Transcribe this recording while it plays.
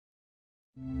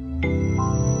A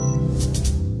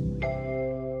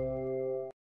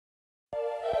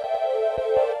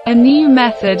new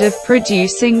method of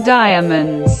producing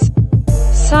diamonds.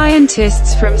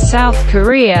 Scientists from South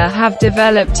Korea have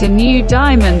developed a new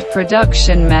diamond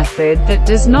production method that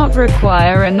does not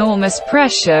require enormous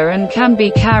pressure and can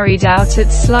be carried out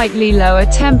at slightly lower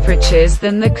temperatures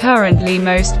than the currently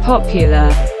most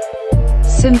popular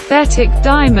synthetic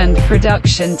diamond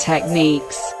production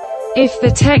techniques. If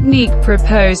the technique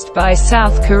proposed by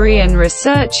South Korean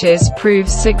researchers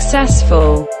proves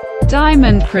successful,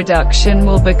 diamond production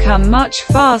will become much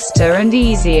faster and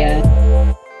easier.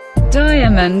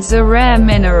 Diamonds are rare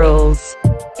minerals.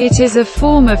 It is a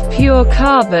form of pure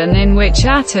carbon in which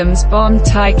atoms bond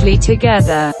tightly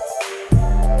together.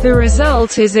 The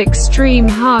result is extreme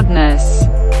hardness.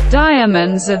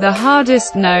 Diamonds are the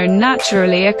hardest known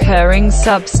naturally occurring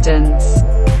substance.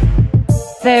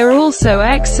 They are also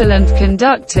excellent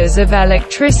conductors of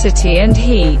electricity and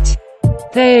heat.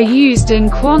 They are used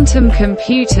in quantum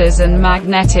computers and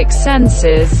magnetic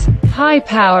sensors,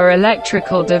 high-power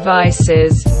electrical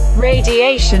devices,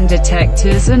 radiation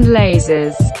detectors and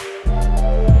lasers.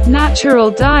 Natural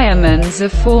diamonds are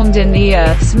formed in the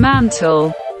Earth's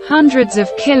mantle, hundreds of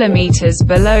kilometers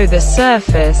below the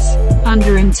surface,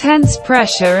 under intense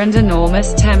pressure and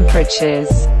enormous temperatures.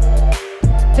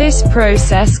 This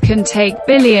process can take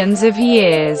billions of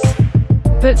years.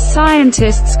 But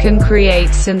scientists can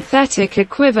create synthetic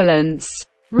equivalents,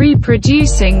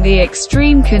 reproducing the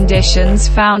extreme conditions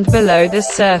found below the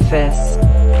surface.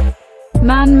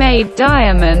 Man-made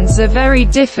diamonds are very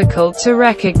difficult to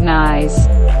recognize.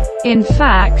 In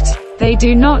fact, they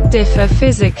do not differ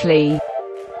physically,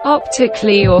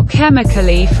 optically or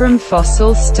chemically from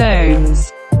fossil stones.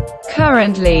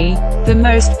 Currently, the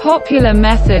most popular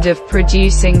method of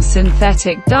producing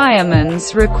synthetic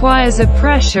diamonds requires a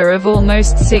pressure of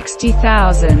almost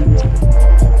 60,000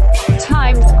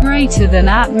 times greater than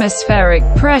atmospheric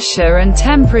pressure and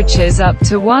temperatures up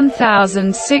to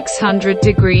 1,600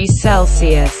 degrees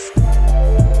Celsius.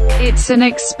 It's an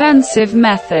expensive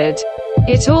method.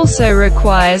 It also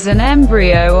requires an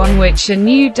embryo on which a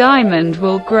new diamond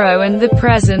will grow and the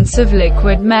presence of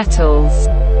liquid metals.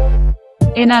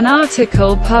 In an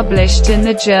article published in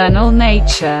the journal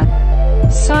Nature,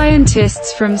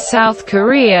 scientists from South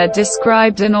Korea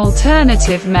described an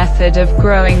alternative method of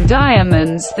growing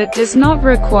diamonds that does not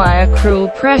require cruel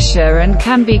pressure and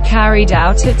can be carried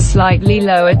out at slightly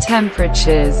lower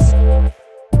temperatures.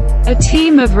 A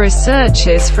team of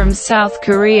researchers from South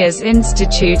Korea's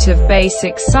Institute of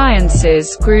Basic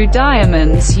Sciences grew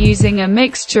diamonds using a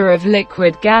mixture of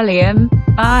liquid gallium,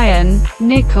 iron,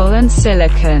 nickel and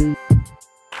silicon.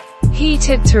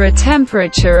 Heated to a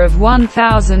temperature of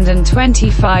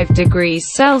 1025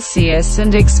 degrees Celsius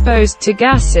and exposed to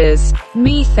gases,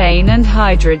 methane and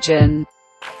hydrogen.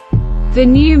 The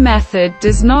new method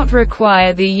does not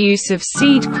require the use of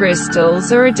seed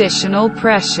crystals or additional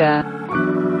pressure.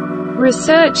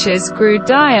 Researchers grew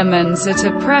diamonds at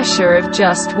a pressure of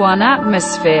just 1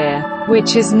 atmosphere,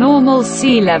 which is normal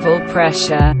sea level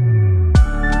pressure.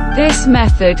 This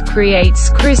method creates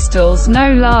crystals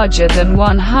no larger than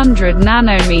 100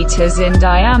 nanometers in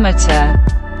diameter,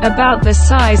 about the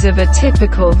size of a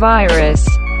typical virus,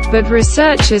 but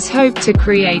researchers hope to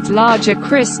create larger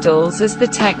crystals as the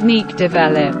technique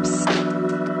develops.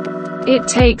 It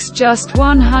takes just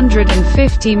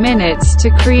 150 minutes to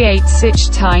create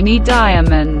such tiny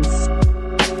diamonds.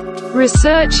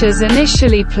 Researchers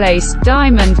initially placed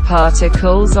diamond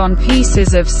particles on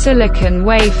pieces of silicon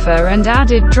wafer and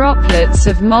added droplets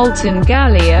of molten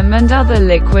gallium and other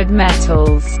liquid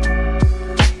metals.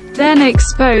 Then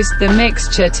exposed the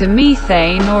mixture to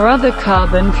methane or other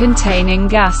carbon-containing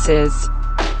gases.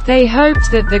 They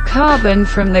hoped that the carbon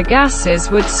from the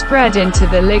gases would spread into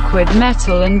the liquid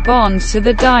metal and bond to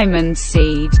the diamond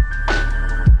seed,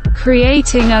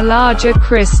 creating a larger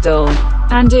crystal.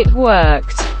 And it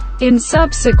worked. In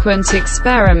subsequent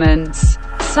experiments,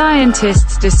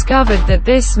 scientists discovered that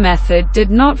this method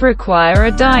did not require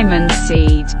a diamond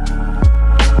seed.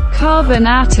 Carbon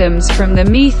atoms from the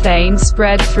methane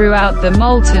spread throughout the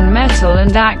molten metal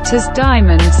and act as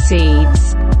diamond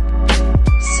seeds.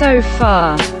 So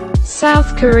far,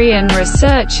 South Korean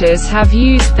researchers have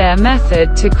used their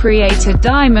method to create a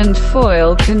diamond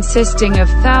foil consisting of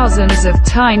thousands of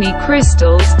tiny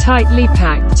crystals tightly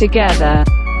packed together.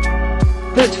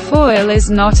 But foil is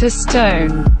not a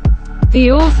stone.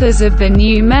 The authors of the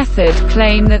new method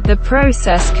claim that the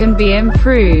process can be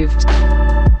improved.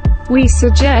 We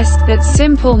suggest that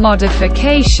simple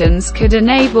modifications could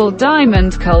enable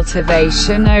diamond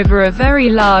cultivation over a very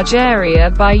large area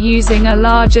by using a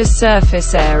larger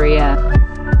surface area.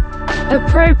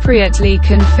 appropriately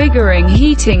configuring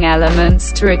heating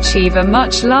elements to achieve a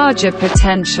much larger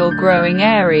potential growing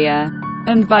area,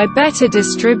 and by better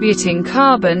distributing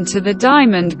carbon to the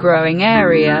diamond growing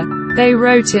area, they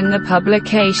wrote in the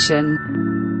publication.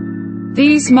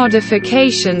 These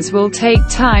modifications will take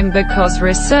time because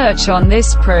research on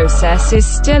this process is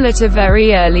still at a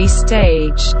very early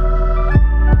stage.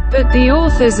 But the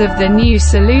authors of the new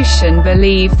solution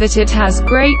believe that it has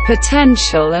great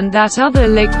potential and that other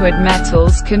liquid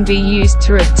metals can be used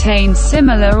to obtain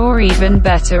similar or even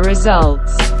better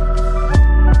results.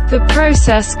 The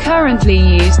process currently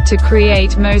used to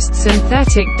create most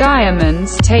synthetic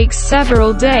diamonds takes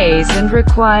several days and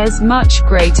requires much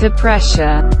greater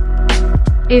pressure.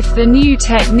 If the new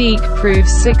technique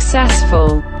proves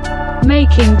successful,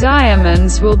 making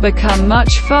diamonds will become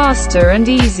much faster and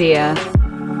easier.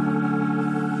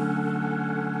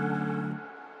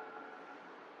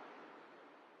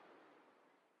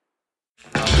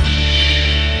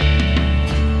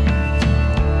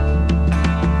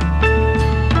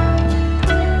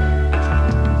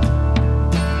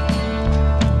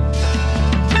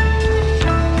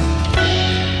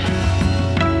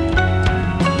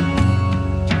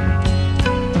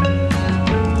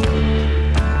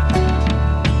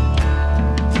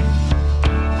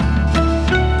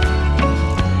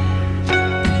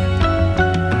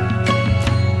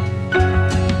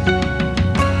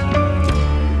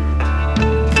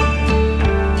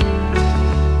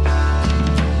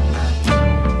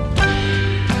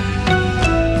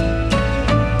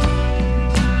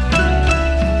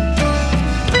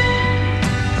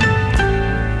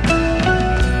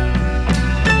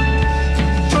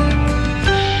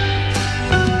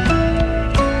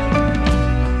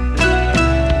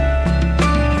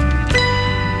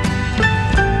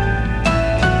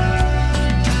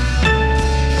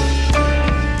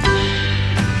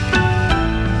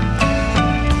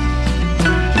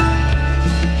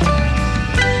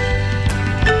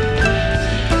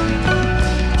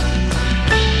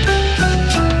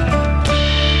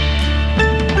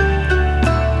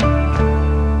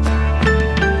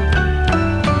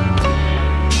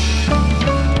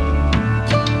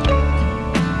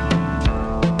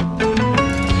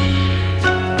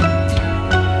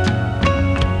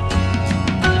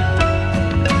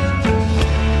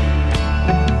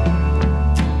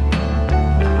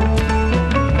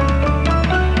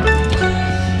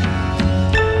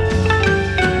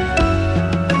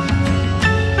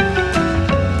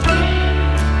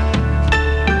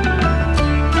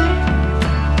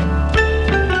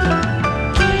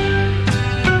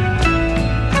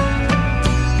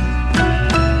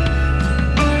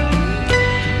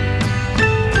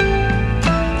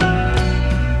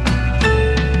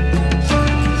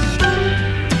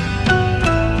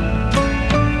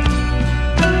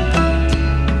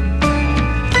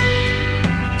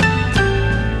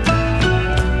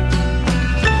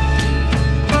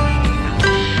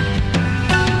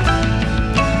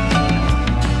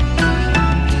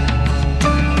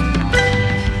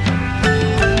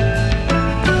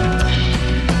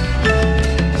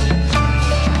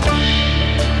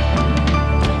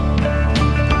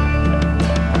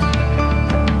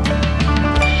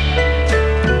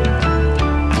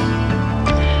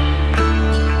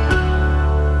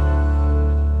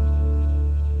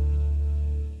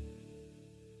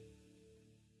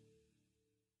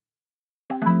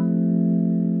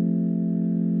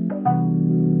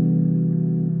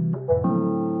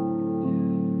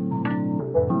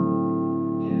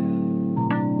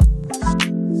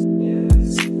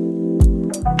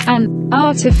 An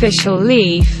artificial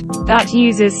leaf that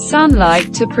uses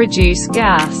sunlight to produce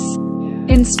gas.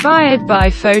 Inspired by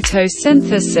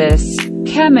photosynthesis,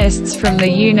 chemists from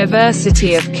the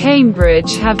University of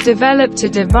Cambridge have developed a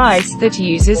device that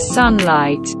uses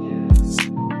sunlight,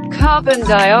 carbon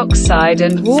dioxide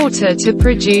and water to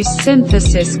produce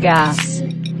synthesis gas.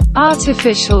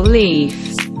 Artificial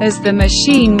leaf, as the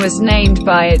machine was named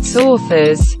by its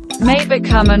authors, may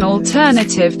become an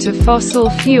alternative to fossil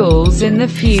fuels in the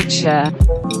future.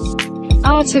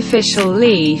 Artificial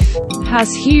leaf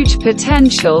has huge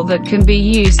potential that can be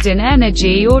used in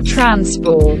energy or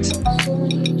transport.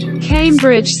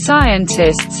 Cambridge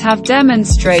scientists have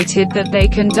demonstrated that they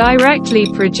can directly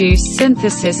produce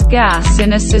synthesis gas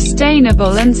in a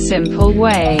sustainable and simple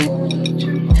way.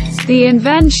 The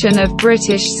invention of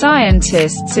British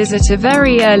scientists is at a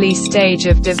very early stage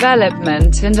of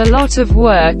development, and a lot of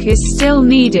work is still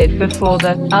needed before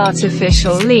the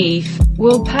artificial leaf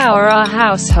will power our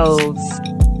households.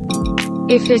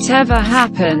 If it ever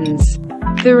happens,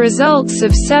 the results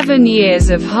of 7 years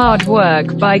of hard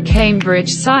work by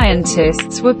Cambridge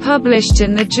scientists were published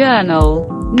in the journal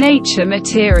nature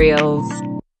materials.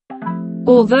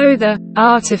 Although the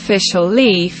artificial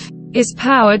leaf is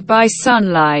powered by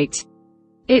sunlight,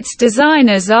 its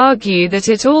designers argue that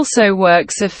it also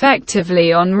works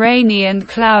effectively on rainy and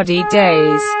cloudy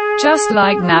days, just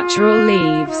like natural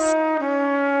leaves.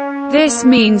 This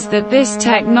means that this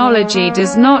technology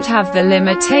does not have the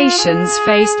limitations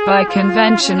faced by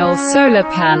conventional solar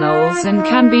panels and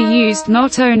can be used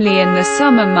not only in the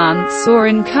summer months or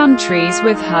in countries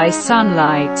with high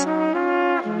sunlight.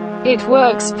 It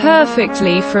works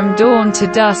perfectly from dawn to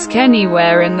dusk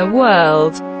anywhere in the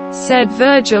world, said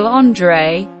Virgil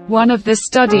Andre, one of the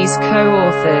study's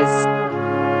co-authors.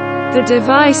 The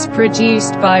device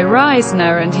produced by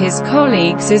Reisner and his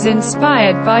colleagues is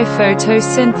inspired by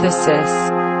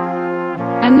photosynthesis,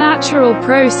 a natural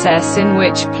process in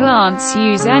which plants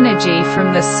use energy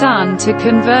from the sun to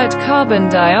convert carbon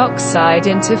dioxide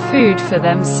into food for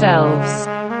themselves.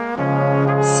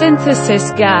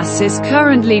 Synthesis gas is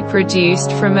currently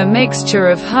produced from a mixture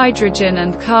of hydrogen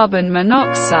and carbon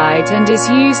monoxide and is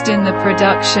used in the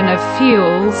production of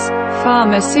fuels,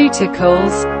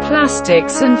 pharmaceuticals,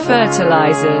 plastics and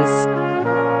fertilizers.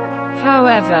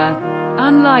 However,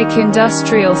 unlike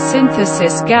industrial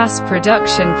synthesis gas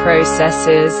production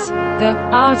processes, the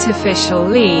artificial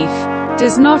leaf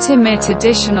does not emit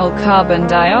additional carbon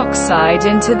dioxide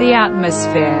into the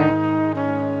atmosphere.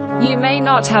 You may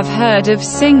not have heard of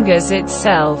syngas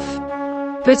itself,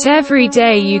 but every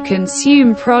day you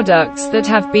consume products that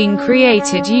have been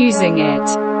created using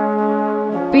it.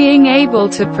 Being able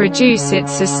to produce it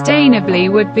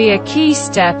sustainably would be a key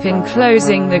step in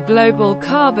closing the global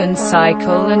carbon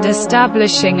cycle and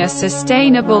establishing a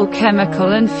sustainable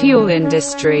chemical and fuel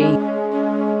industry,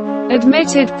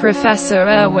 admitted Professor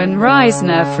Erwin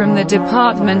Reisner from the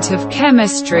Department of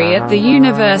Chemistry at the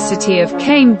University of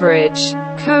Cambridge,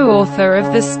 co-author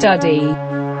of the study.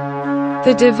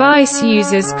 The device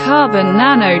uses carbon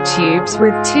nanotubes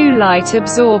with two light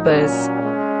absorbers,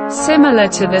 similar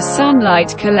to the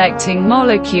sunlight-collecting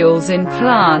molecules in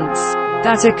plants,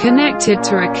 that are connected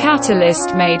to a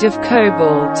catalyst made of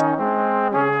cobalt.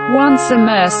 Once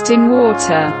immersed in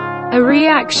water, a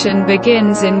reaction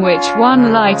begins in which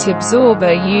one light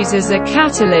absorber uses a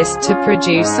catalyst to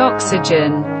produce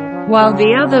oxygen, while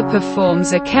the other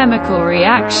performs a chemical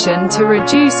reaction to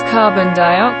reduce carbon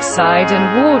dioxide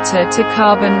and water to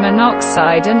carbon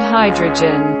monoxide and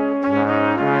hydrogen,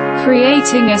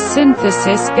 creating a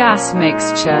synthesis gas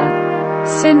mixture.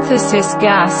 Synthesis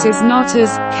gas is not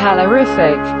as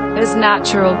calorific as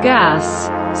natural gas,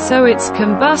 so its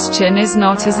combustion is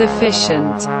not as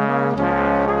efficient.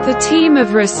 The team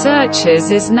of researchers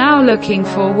is now looking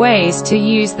for ways to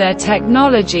use their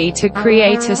technology to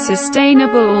create a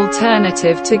sustainable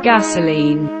alternative to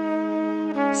gasoline.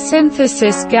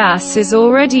 Synthesis gas is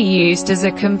already used as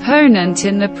a component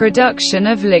in the production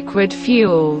of liquid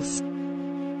fuels.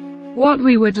 What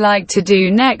we would like to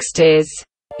do next is,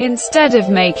 instead of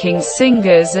making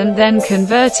syngas and then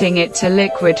converting it to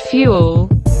liquid fuel,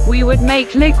 we would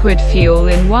make liquid fuel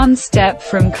in one step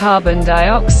from carbon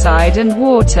dioxide and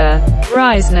water,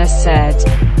 Reisner said.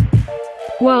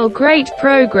 While great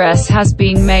progress has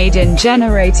been made in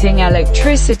generating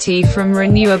electricity from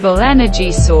renewable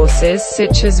energy sources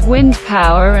such as wind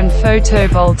power and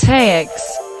photovoltaics,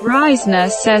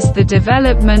 Reisner says the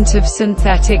development of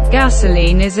synthetic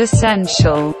gasoline is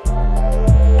essential.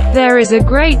 There is a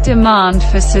great demand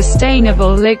for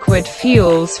sustainable liquid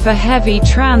fuels for heavy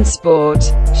transport,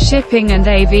 shipping and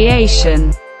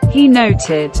aviation, he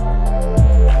noted.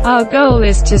 Our goal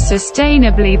is to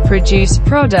sustainably produce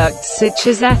products such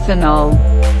as ethanol,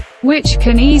 which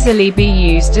can easily be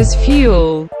used as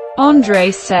fuel,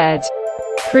 Andre said.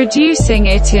 Producing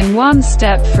it in one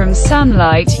step from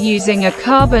sunlight using a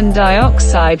carbon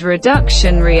dioxide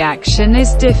reduction reaction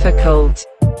is difficult.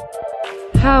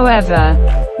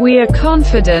 However, we are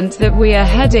confident that we are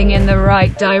heading in the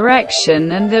right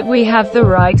direction and that we have the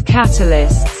right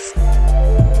catalysts.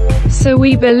 So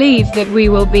we believe that we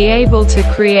will be able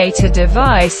to create a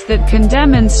device that can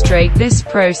demonstrate this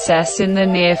process in the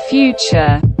near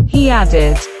future, he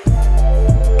added.